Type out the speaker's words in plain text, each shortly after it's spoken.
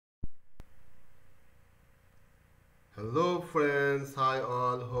Hello friends, hi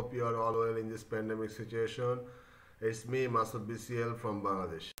all, hope you are all well in this pandemic situation. It's me masudbcl from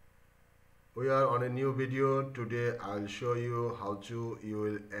Bangladesh. We are on a new video. Today I'll show you how you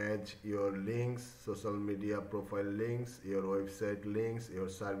will add your links, social media profile links, your website links, your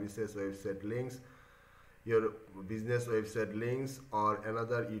services website links, your business website links or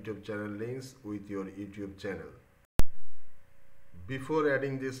another YouTube channel links with your YouTube channel. Before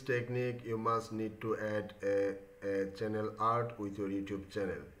adding this technique, you must need to add a channel art with your YouTube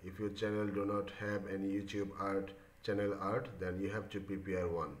channel. If your channel do not have any YouTube channel art, then you have to prepare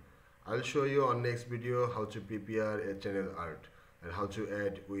one. I'll show you on next video how to prepare a channel art and how to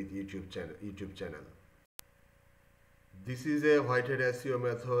add with YouTube channel. This is a whitehead SEO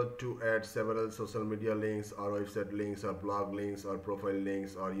method to add several social media links or website links or blog links or profile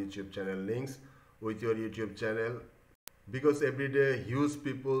links or YouTube channel links with your YouTube channel. Because every day huge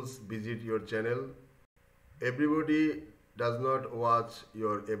people visit your channel. Everybody does not watch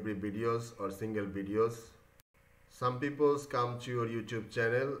your every videos or single videos. Some people come to your YouTube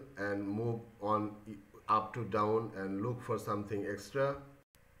channel and move on up to down and look for something extra.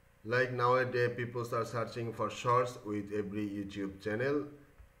 Like nowadays people are searching for shorts with every YouTube channel.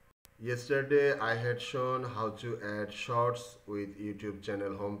 Yesterday I had shown how to add shorts with YouTube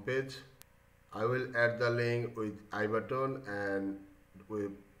channel homepage. I will add the link with I button and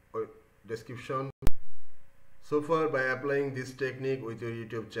with description. So far, by applying this technique with your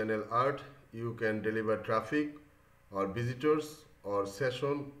YouTube channel art, you can deliver traffic or visitors or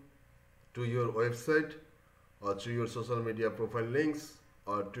session to your website or to your social media profile links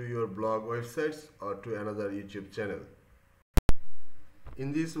or to your blog websites or to another YouTube channel.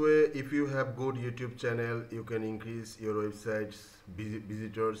 In this way, if you have good YouTube channel, you can increase your website's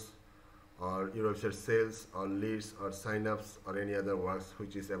visitors or your website sales or leads or sign-ups or any other works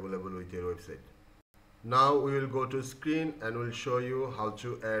which is available with your website. Now we will go to screen and we'll show you how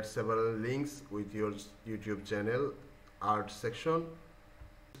to add several links with your YouTube channel art section.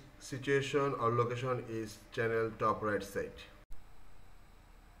 Situation or location is channel top right side.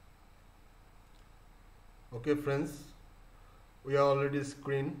 Okay friends, we are already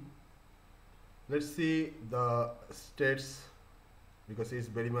screen. Let's see the states, because it's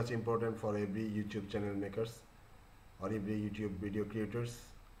very much important for every YouTube channel makers or every YouTube video creators.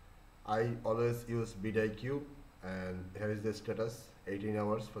 I always use vidIQ, and here is the status: 18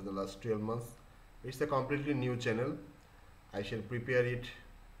 hours for the last 12 months. It's a completely new channel. I shall prepare it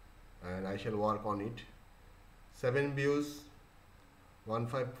and I shall work on it. 7 views,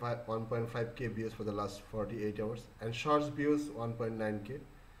 1.5k views for the last 48 hours, and shorts views 1.9k.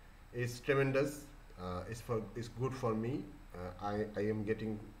 It's tremendous. It's good for me. I am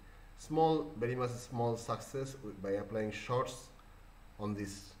getting very much small success by applying shorts on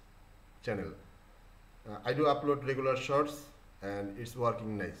this channel. I do upload regular shorts and it's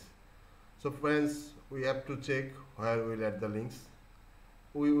working nice. So friends, we have to check where we'll add the links.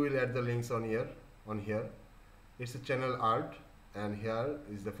 We will add the links on here. It's a channel art, and here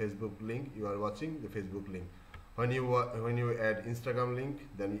is the Facebook link. You are watching the Facebook link. When you add Instagram link,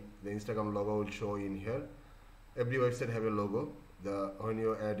 then the Instagram logo will show in here. Every website have a logo. When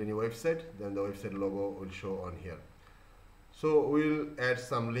you add any website, then the website logo will show on here. So we'll add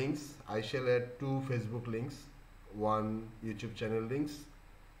some links. I shall add 2 Facebook links, 1 YouTube channel links,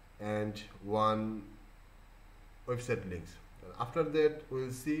 and 1 website links. After that,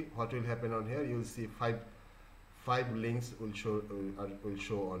 we'll see what will happen on here. You'll see five links will show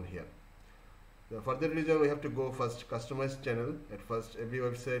on here. For that reason, we have to go first customize channel. At first, every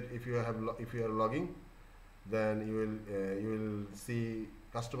website, if you are logging, then you will see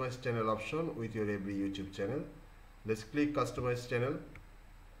customize channel option with your every YouTube channel. Let's click customize channel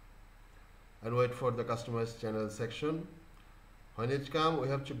and wait for the customize channel section. When it comes, we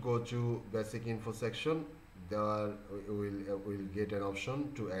have to go to basic info section. There we'll get an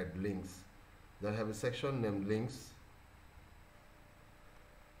option to add links. Then have a section named links.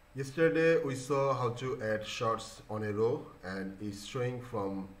 Yesterday we saw how to add shorts on a row, and it's showing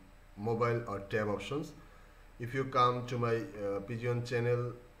from mobile or tab options. If you come to my Pigeon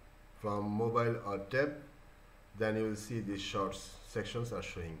channel from mobile or tab, then you will see these shorts sections are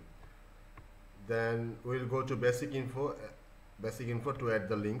showing. Then we'll go to basic info to add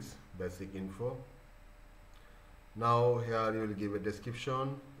the links. Basic info. Now here you will give a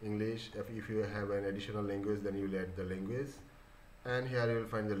description, English. If you have an additional language, then you will add the language, and here you will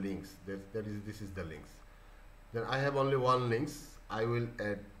find the links. This is the links. Then I have only 1 links. I will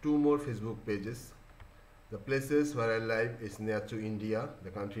add 2 more Facebook pages. The places where I live is near to India. The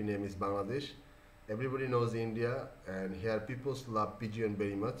country name is Bangladesh. Everybody knows India, and here people love pigeon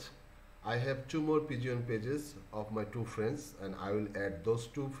very much. I have 2 more Pigeon pages of my 2 friends, and I will add those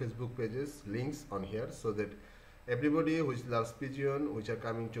 2 Facebook pages links on here, so that everybody which loves Pigeon, which are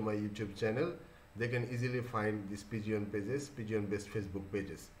coming to my YouTube channel, they can easily find these Pigeon pages, Pigeon based Facebook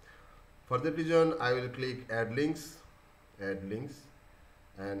pages. For the Pigeon, I will click add links,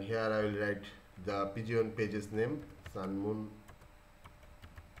 and here I will write the Pigeon pages name, Sun Moon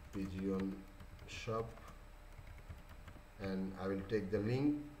Pigeon Shop, and I will take the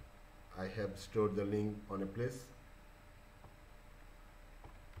link. I have stored the link on a place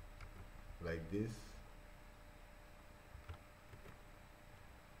like this,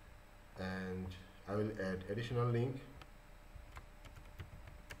 and I will add additional link,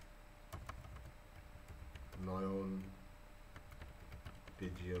 Neon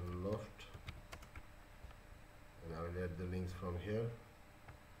Pigeon Loft, and I will add the links from here.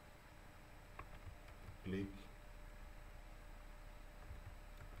 Click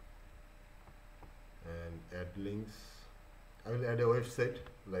and add links. I will add a website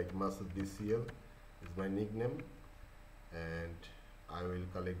like masudbcl is my nickname, and I will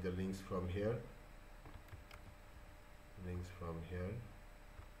collect the links from here.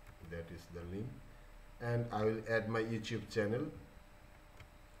 That is the link, and I will add my YouTube channel,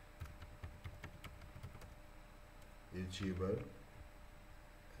 YouTuber,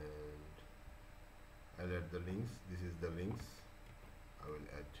 and I'll add the links. This is the links I will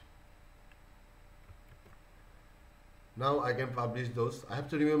add. Now I can publish those. I have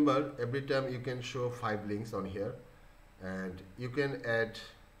to remember every time you can show 5 links on here, and you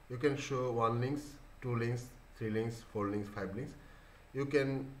can show 1 links, 2 links, 3 links, 4 links, 5 links. You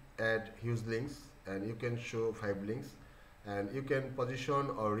can add huge links, and you can show 5 links, and you can position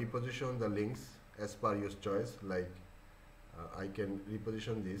or reposition the links as per your choice. Like I can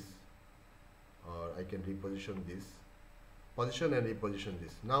reposition this, or I can reposition this, position and reposition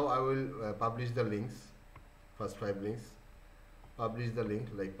this. Now I will publish the links, first 5 links, publish the link,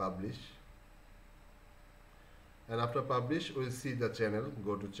 like publish, and after publish we'll see the channel.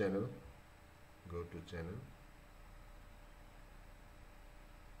 Go to channel,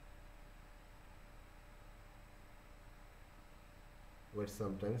 wait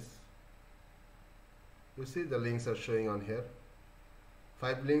sometimes. You see the links are showing on here.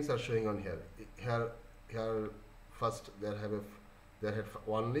 5 links are showing on here. Here first there had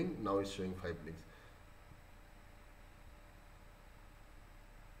 1 link, now it's showing 5 links.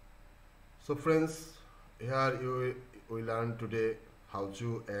 So friends, here you will learn today how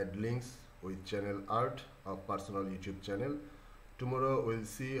to add links with channel art of personal YouTube channel. Tomorrow we'll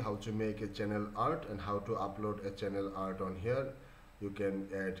see how to make a channel art and how to upload a channel art on here. You can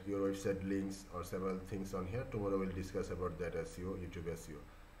add your website links or several things on here. Tomorrow we'll discuss about that SEO, YouTube SEO.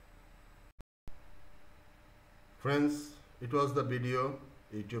 Friends, it was the video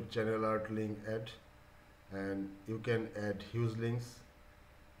YouTube channel art link add, and you can add huge links.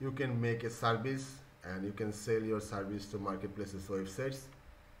 You can make a service, and you can sell your service to marketplaces, websites.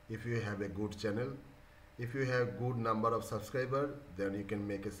 If you have a good channel, if you have good number of subscribers, then you can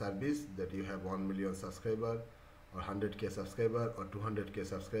make a service that you have 1 million subscribers, or 100k subscriber, or 200k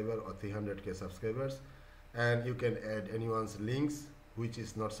subscriber, or 300k subscribers, and you can add anyone's links which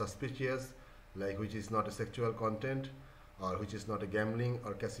is not suspicious, like which is not a sexual content, or which is not a gambling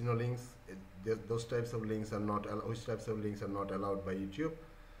or casino links. Those types of links are not which types of links are not allowed by YouTube.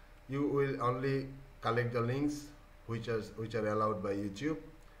 You will only collect the links which are allowed by YouTube,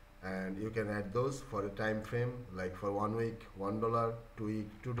 and you can add those for a time frame, like for 1 week $1, 2 week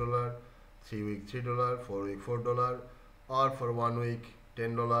 $2, 3 week $3, 4 week $4, or for 1 week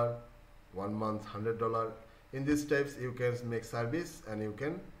 $10, 1 month $100. In these types you can make service, and you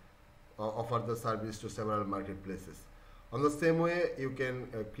can offer the service to several marketplaces. On the same way, you can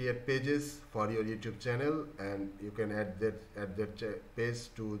create pages for your YouTube channel, and you can add that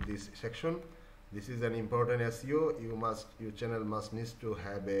page to this section. This is an important SEO. Your channel must need to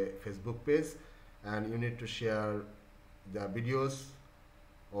have a Facebook page, and you need to share the videos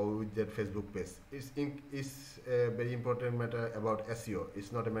or with that Facebook page. It's a very important matter about SEO.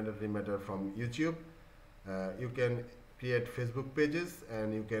 It's not a mandatory matter from YouTube. You can create Facebook pages,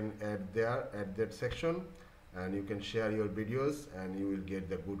 and you can add that section, and you can share your videos, and you will get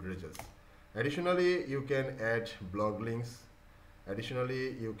the good results. Additionally, you can add blog links.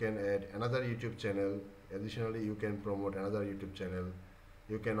 Additionally, you can add another YouTube channel. Additionally, you can promote another YouTube channel.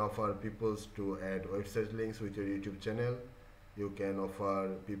 You can offer people to add website links with your YouTube channel. You can offer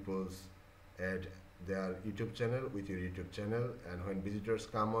people add their YouTube channel with your YouTube channel, and when visitors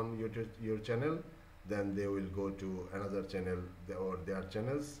come on your channel, then they will go to another channel or their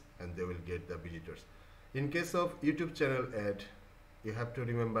channels, and they will get the visitors. In case of YouTube channel ad, you have to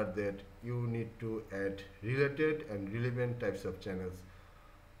remember that you need to add related and relevant types of channels.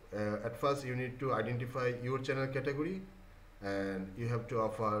 At first you need to identify your channel category, and you have to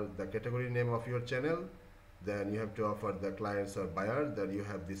offer the category name of your channel. Then you have to offer the clients or buyer that you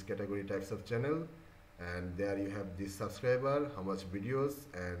have this category types of channel, and there you have this subscriber, how much videos,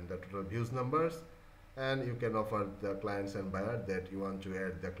 and the total views numbers. And you can offer the clients and buyer that you want to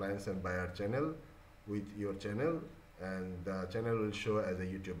add the clients and buyer channel with your channel, and the channel will show as a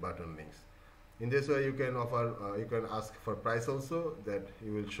YouTube button links. In this way you can offer, you can ask for price also, that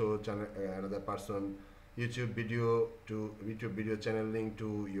you will show channel, another person YouTube video channel link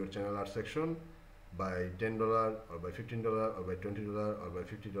to your channel art section by $10 or by $15 or by $20 or by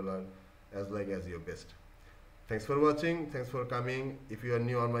 $50, as like as your best. Thanks for watching, thanks for coming. If you are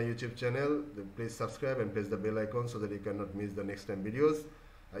new on my YouTube channel, then please subscribe and press the bell icon so that you cannot miss the next time videos.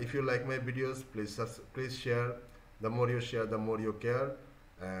 If you like my videos, please share. The more you share, the more you care,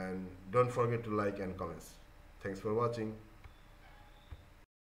 and don't forget to like and comments. Thanks for watching.